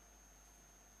decay.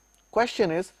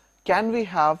 Question is, can we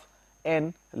have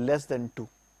n less than 2?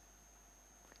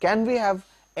 Can we have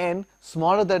n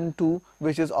smaller than 2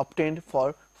 which is obtained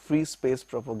for free space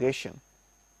propagation?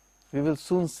 We will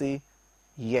soon see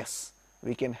yes,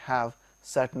 we can have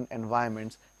certain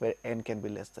environments where n can be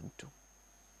less than 2.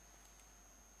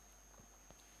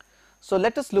 So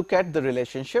let us look at the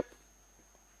relationship.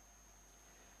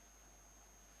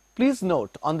 Please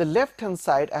note, on the left hand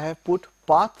side I have put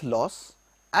path loss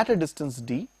at a distance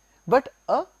d, but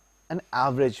an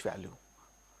average value.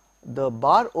 The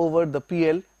bar over the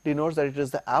PL denotes that it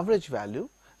is the average value.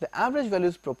 The average value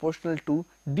is proportional to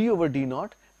d over d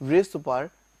naught raised to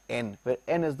power n, where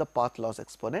n is the path loss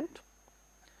exponent.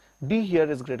 D here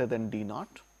is greater than d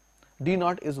naught. D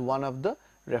naught is one of the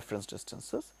reference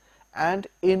distances, and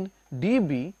in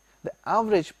dB the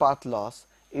average path loss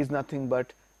is nothing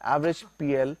but average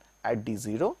PL at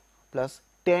d0 plus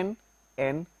 10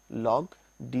 n log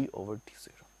d over d0.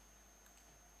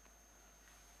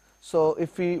 So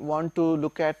if we want to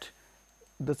look at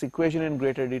this equation in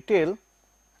greater detail,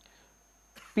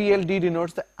 PLD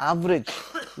denotes the average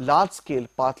large scale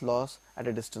path loss at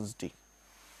a distance d.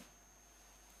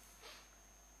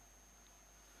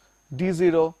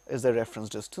 D0 is the reference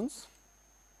distance,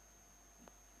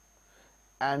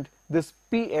 and this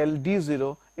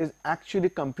PLD0 is actually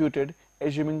computed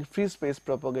assuming free space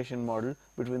propagation model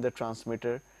between the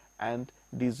transmitter and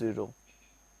D0.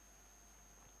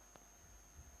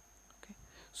 Okay.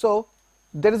 So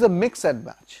there is a mix and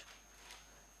match.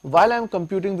 While I am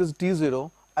computing this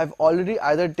D0, I have already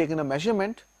either taken a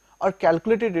measurement or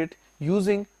calculated it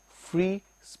using free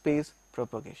space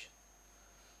propagation.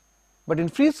 But in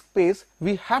free space,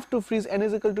 we have to freeze n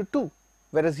is equal to 2,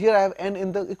 whereas here I have n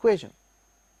in the equation.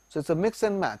 So it's a mix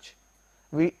and match.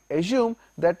 We assume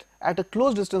that at a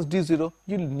close distance D0,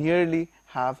 you nearly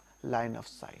have line of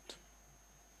sight.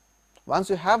 Once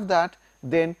you have that,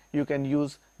 then you can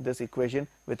use this equation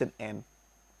with an n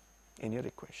in your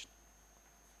equation.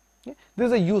 Okay? This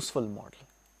is a useful model.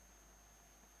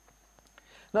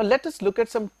 Now let us look at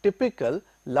some typical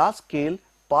large scale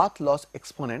path loss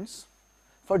exponents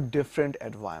for different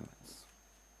environments.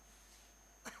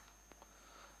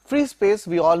 Free space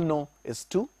we all know is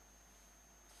 2,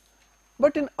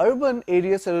 but in urban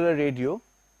area cellular radio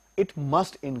it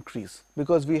must increase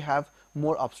because we have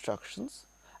more obstructions,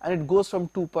 and it goes from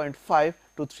 2.5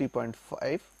 to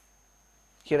 3.5.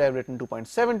 Here I have written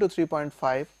 2.7 to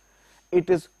 3.5. It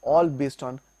is all based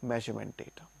on measurement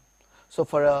data. So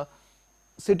for a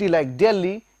city like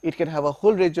Delhi, it can have a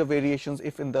whole range of variations.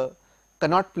 If in the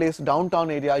Connaught Place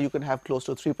downtown area, you can have close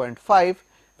to 3.5,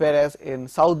 whereas in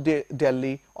South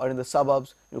Delhi or in the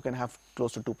suburbs, you can have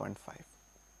close to 2.5.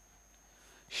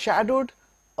 Shadowed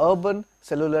urban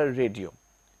cellular radio.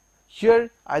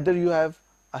 Here either you have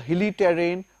a hilly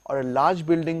terrain or a large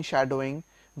building shadowing,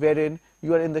 wherein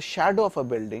you are in the shadow of a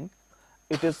building.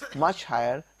 It is much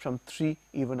higher, from 3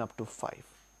 even up to 5.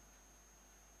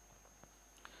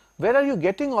 Where are you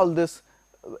getting all this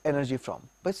energy from?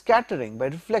 By scattering, by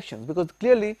reflections, because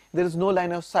clearly there is no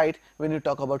line of sight when you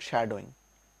talk about shadowing.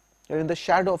 You are in the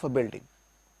shadow of a building.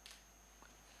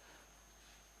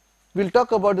 We will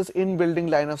talk about this in-building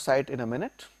line of sight in a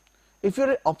minute. If you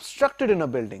are obstructed in a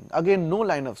building, again no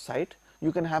line of sight,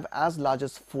 you can have as large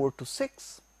as 4 to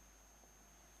 6,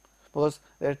 because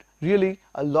there are really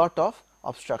a lot of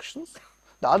obstructions.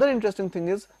 The other interesting thing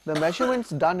is the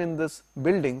measurements done in this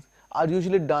buildings are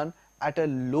usually done at a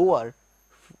lower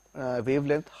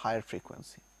wavelength, higher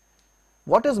frequency.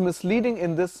 What is misleading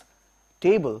in this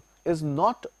table is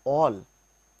not all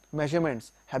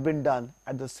measurements have been done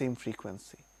at the same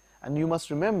frequency, and you must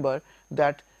remember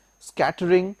that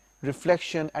scattering,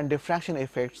 reflection and diffraction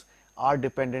effects are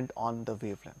dependent on the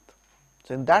wavelength.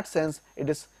 So in that sense, it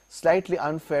is slightly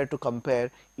unfair to compare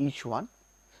each one.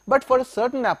 But for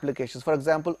certain applications, for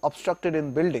example, obstructed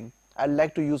in building, I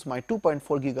like to use my 2.4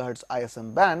 gigahertz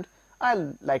ISM band. I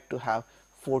like to have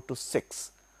 4 to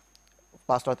 6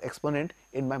 path loss exponent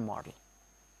in my model.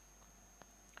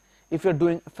 If you are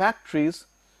doing factories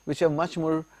which have much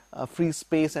more free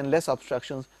space and less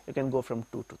obstructions, you can go from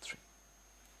 2 to 3.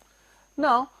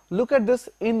 Now look at this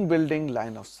in-building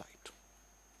line of sight.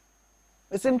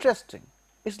 It's interesting.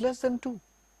 It's less than 2.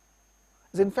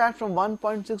 It's in fact from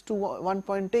 1.6 to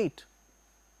 1.8.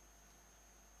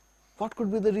 What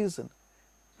could be the reason?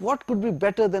 What could be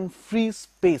better than free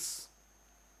space?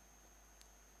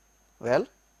 Well,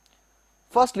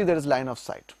 firstly there is line of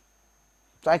sight.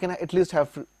 So I can at least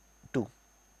have 2.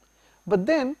 But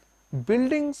then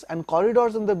buildings and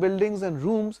corridors in the buildings and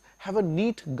rooms have a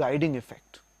neat guiding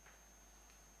effect.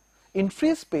 In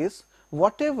free space,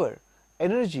 whatever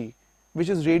energy which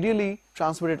is radially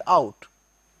transmitted out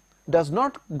does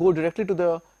not go directly to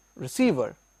the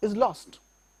receiver is lost.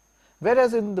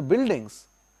 Whereas in the buildings,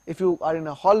 if you are in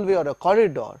a hallway or a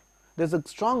corridor, there is a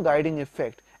strong guiding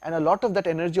effect, and a lot of that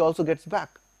energy also gets back.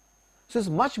 So it's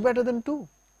much better than 2.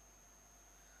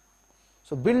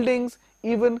 So buildings,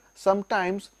 even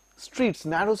sometimes streets,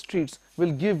 narrow streets,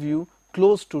 will give you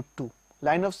close to 2.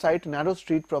 Line of sight, narrow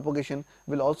street propagation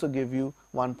will also give you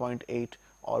 1.8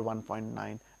 or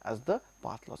 1.9 as the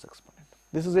path loss exponent.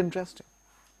 This is interesting.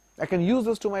 I can use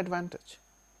this to my advantage.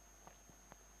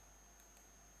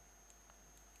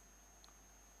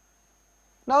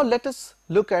 Now let us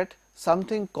look at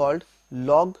something called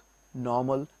log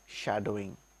normal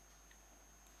shadowing.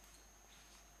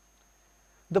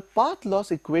 The path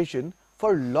loss equation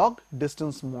for log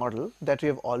distance model that we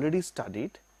have already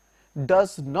studied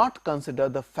does not consider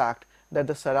the fact that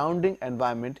the surrounding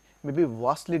environment may be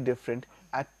vastly different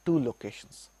at 2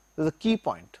 locations. This is a key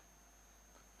point.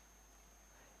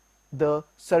 The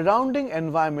surrounding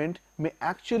environment may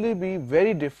actually be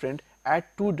very different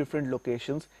at 2 different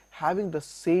locations having the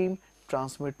same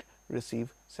transmit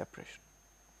receive separation.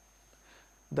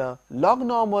 The log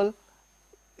normal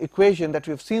equation that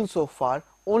we have seen so far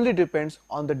only depends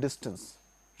on the distance.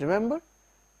 Remember,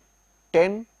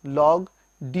 10 log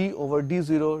d over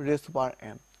d0 raised to power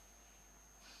n.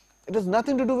 It has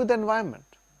nothing to do with the environment.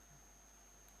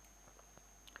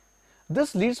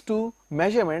 This leads to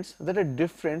measurements that are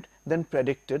different than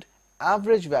predicted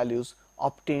average values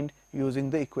obtained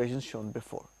using the equations shown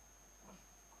before.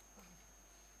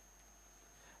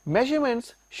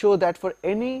 Measurements show that for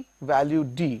any value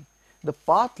d, the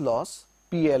path loss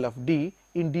PL of d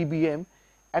in dBm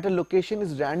at a location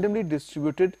is randomly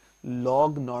distributed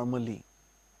log normally.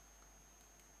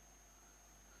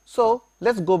 So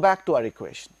let's go back to our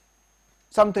equation.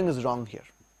 Something is wrong here.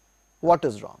 What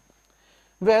is wrong?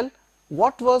 Well,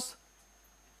 what was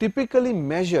typically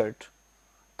measured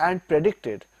and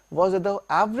predicted was that the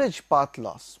average path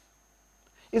loss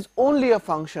is only a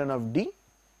function of d,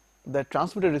 the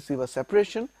transmitter receiver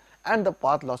separation, and the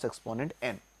path loss exponent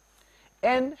n.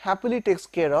 N happily takes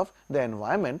care of the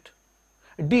environment,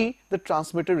 d the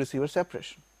transmitter receiver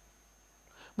separation.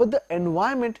 But the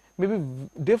environment may be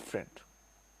different.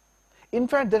 In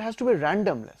fact, there has to be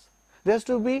randomness. There has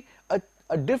to be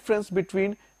a difference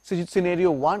between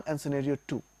scenario 1 and scenario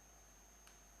 2.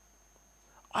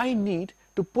 I need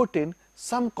to put in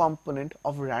some component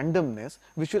of randomness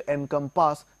which will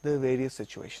encompass the various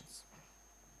situations.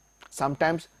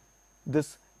 Sometimes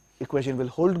this equation will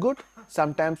hold good,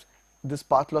 sometimes this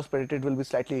path loss predicted will be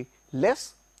slightly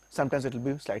less, sometimes it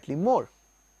will be slightly more.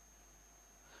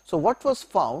 So what was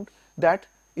found that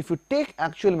if you take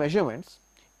actual measurements,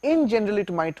 in general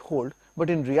it might hold, but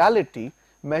in reality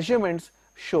measurements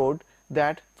showed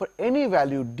that for any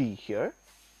value d here,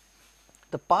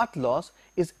 the path loss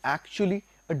is actually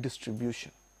a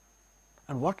distribution.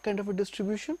 And what kind of a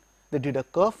distribution? They did a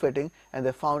curve fitting and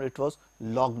they found it was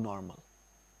log normal.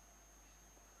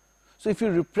 So if you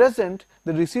represent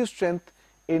the receive strength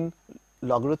in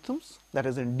logarithms, that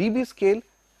is in dB scale,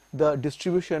 the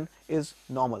distribution is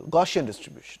normal, Gaussian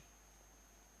distribution.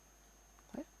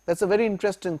 Right? That's a very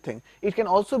interesting thing. It can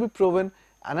also be proven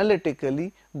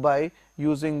analytically by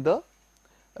using the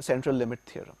central limit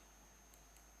theorem.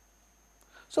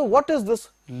 So what is this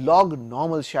log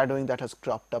normal shadowing that has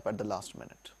cropped up at the last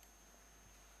minute?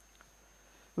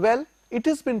 Well, it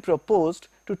has been proposed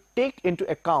to take into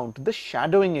account the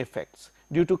shadowing effects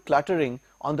due to cluttering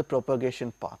on the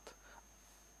propagation path.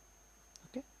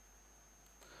 Okay.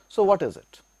 So what is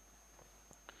it?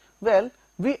 Well,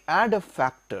 we add a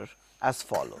factor as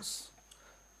follows.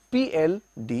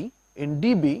 PLD in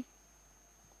dB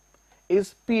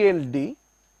is PLD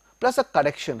plus a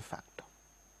correction factor.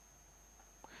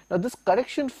 Now this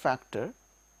correction factor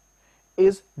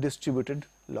is distributed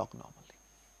log normally.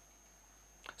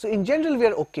 So in general we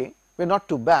are okay, we are not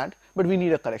too bad, but we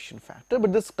need a correction factor.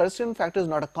 But this correction factor is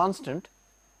not a constant,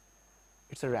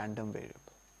 it is a random variable.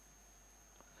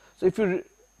 So if you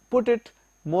put it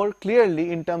more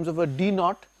clearly in terms of a d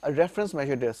naught, a reference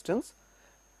measure distance,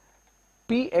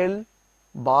 PL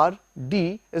bar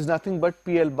d is nothing but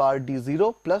PL bar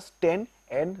d0 plus 10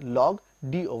 n log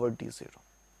d over d0,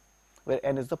 where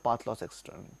n is the path loss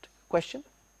exponent. Question?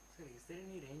 Sir, is there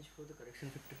any range for the correction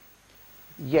factor?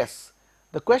 Yes.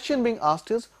 The question being asked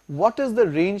is, what is the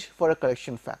range for a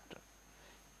correction factor?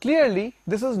 Clearly,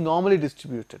 this is normally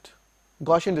distributed,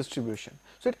 Gaussian distribution.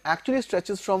 So it actually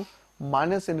stretches from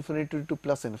minus infinity to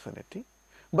plus infinity,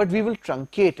 but we will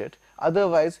truncate it,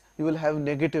 otherwise you will have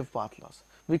negative path loss.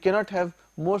 We cannot have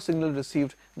more signal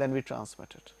received than we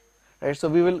transmitted, right? So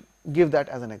we will give that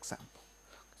as an example.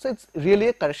 So it's really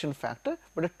a correction factor,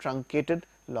 but a truncated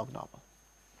log normal.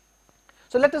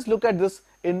 So let us look at this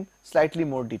in slightly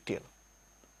more detail.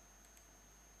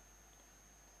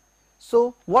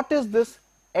 So what is this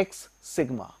x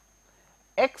sigma?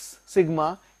 X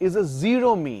sigma is a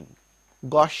zero mean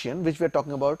Gaussian, which we are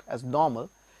talking about as normal,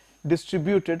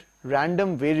 distributed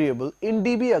random variable in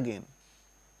dB again,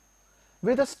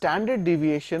 with a standard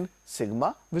deviation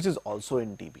sigma, which is also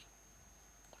in dB.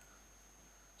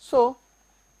 So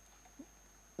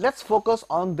let's focus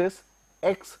on this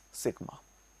x sigma.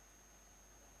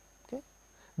 Okay,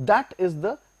 that is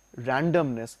the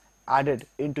randomness added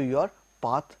into your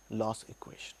path loss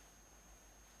equation.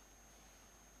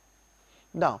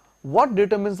 Now, what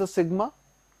determines the sigma?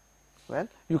 Well,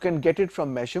 you can get it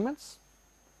from measurements,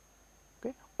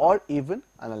 okay, or even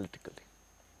analytically.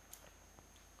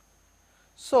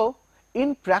 So,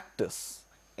 in practice,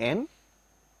 n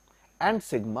and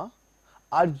sigma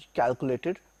are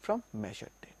calculated from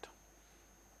measured data.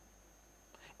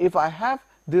 If I have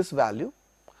this value,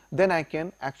 then I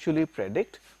can actually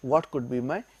predict what could be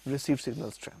my received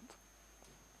signal strength.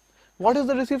 What is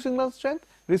the received signal strength?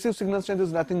 Received signal strength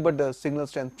is nothing but the signal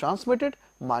strength transmitted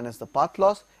minus the path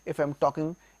loss if I am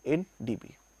talking in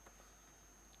dB.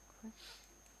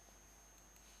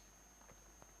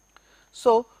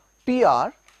 So PR,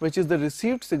 which is the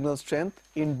received signal strength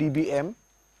in dBm,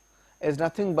 is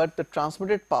nothing but the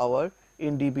transmitted power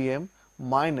in dBm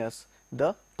minus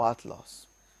the path loss.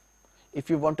 If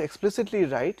you want to explicitly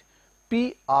write,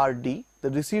 PRD, the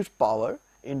received power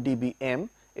in dBm,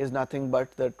 is nothing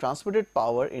but the transmitted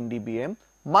power in dBm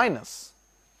minus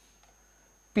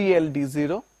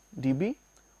PLD0 dB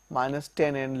minus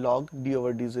 10n log d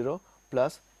over d0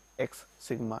 plus x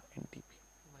sigma in dB.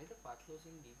 Why the path loss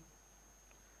in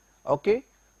dB? Okay,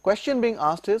 question being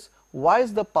asked is, why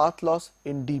is the path loss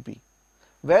in dB?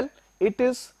 Well, it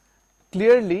is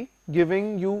clearly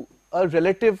giving you a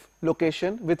relative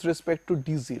location with respect to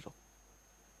d0.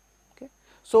 Okay,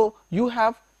 so you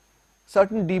have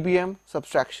certain dBm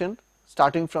subtraction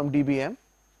starting from dBm,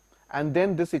 and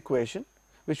then this equation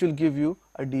which will give you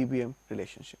a dBm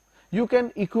relationship. You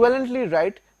can equivalently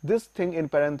write this thing in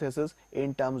parentheses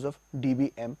in terms of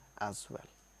dBm as well.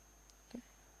 Okay.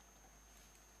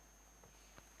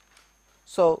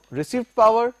 So received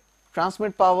power,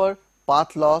 transmit power,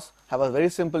 path loss have a very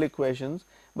simple equations,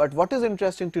 but what is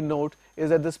interesting to note is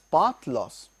that this path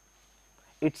loss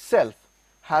itself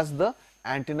has the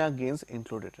antenna gains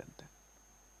included in them.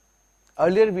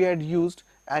 Earlier we had used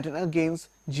antenna gains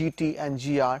GT and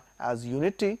GR as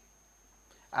unity,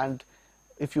 and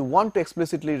if you want to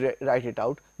explicitly write it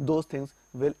out, those things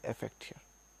will affect here.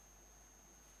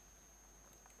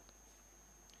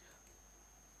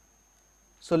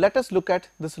 So let us look at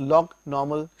this log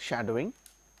normal shadowing.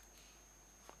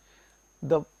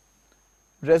 The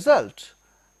result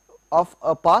of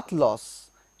a path loss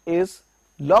is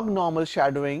log normal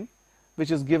shadowing,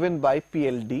 which is given by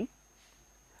PLD,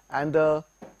 and the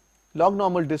log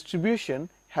normal distribution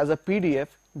has a PDF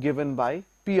given by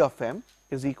P of m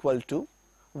is equal to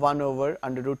 1 over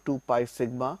under root 2 pi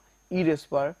sigma e raised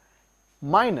power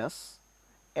minus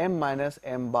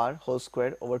m bar whole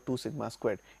squared over 2 sigma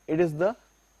squared. It is the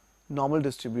normal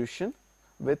distribution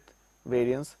with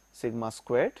variance sigma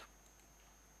squared.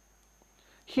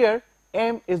 Here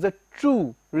m is the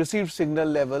true received signal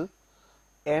level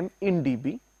m in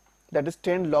dB, that is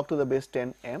 10 log to the base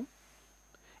 10 m.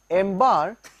 M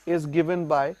bar is given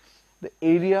by the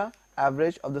area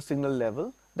average of the signal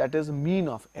level, that is mean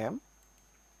of m,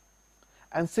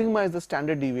 and sigma is the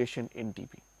standard deviation in dB.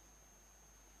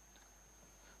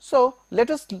 So let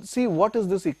us see what is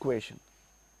this equation.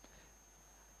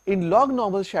 In log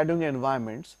normal shadowing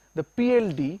environments, the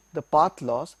PLD, the path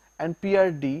loss, and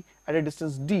PRD at a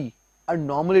distance d are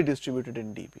normally distributed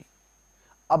in dB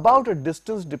about a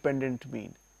distance dependent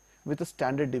mean with a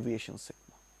standard deviation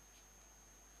sigma.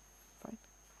 Fine.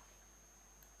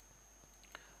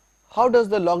 How does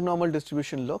the log normal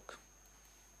distribution look?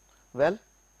 Well,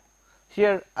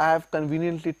 here I have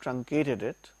conveniently truncated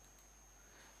it,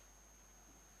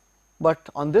 but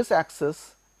on this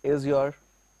axis is your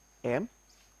m.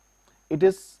 It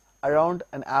is around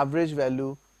an average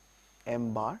value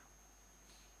m bar.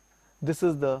 This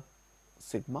is the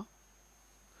sigma.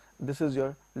 This is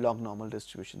your log normal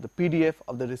distribution, the PDF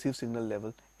of the received signal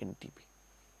level in dB.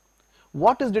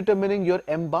 What is determining your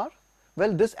m bar?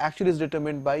 Well, this actually is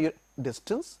determined by your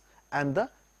distance and the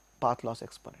path loss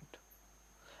exponent,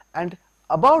 and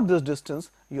about this distance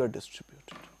you are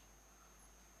distributed.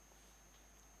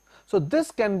 So this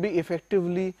can be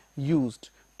effectively used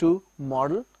to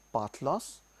model path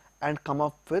loss and come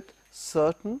up with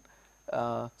certain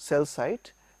cell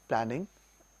site planning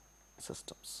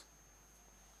systems.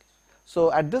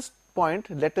 So at this point,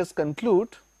 let us conclude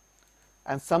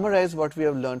and summarize what we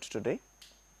have learned today.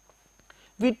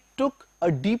 We took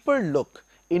a deeper look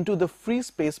into the free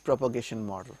space propagation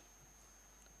model.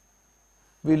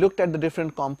 We looked at the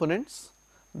different components,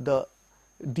 the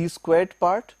d squared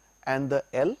part and the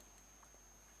L.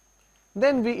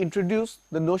 Then we introduced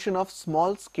the notion of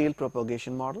small scale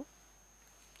propagation model,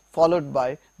 followed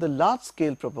by the large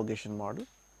scale propagation model.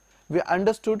 We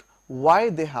understood why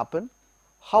they happen,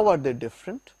 how are they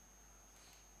different.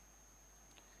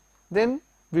 Then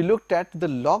we looked at the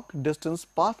log distance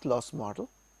path loss model.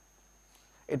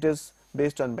 It is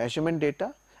based on measurement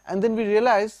data, and then we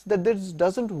realized that this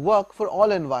doesn't work for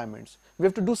all environments. We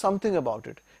have to do something about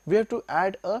it. We have to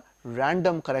add a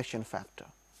random correction factor,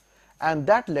 and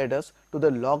that led us to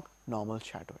the log normal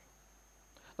shadowing.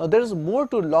 Now there is more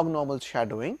to log normal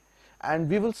shadowing, and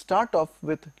we will start off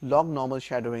with log normal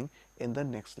shadowing in the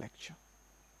next lecture.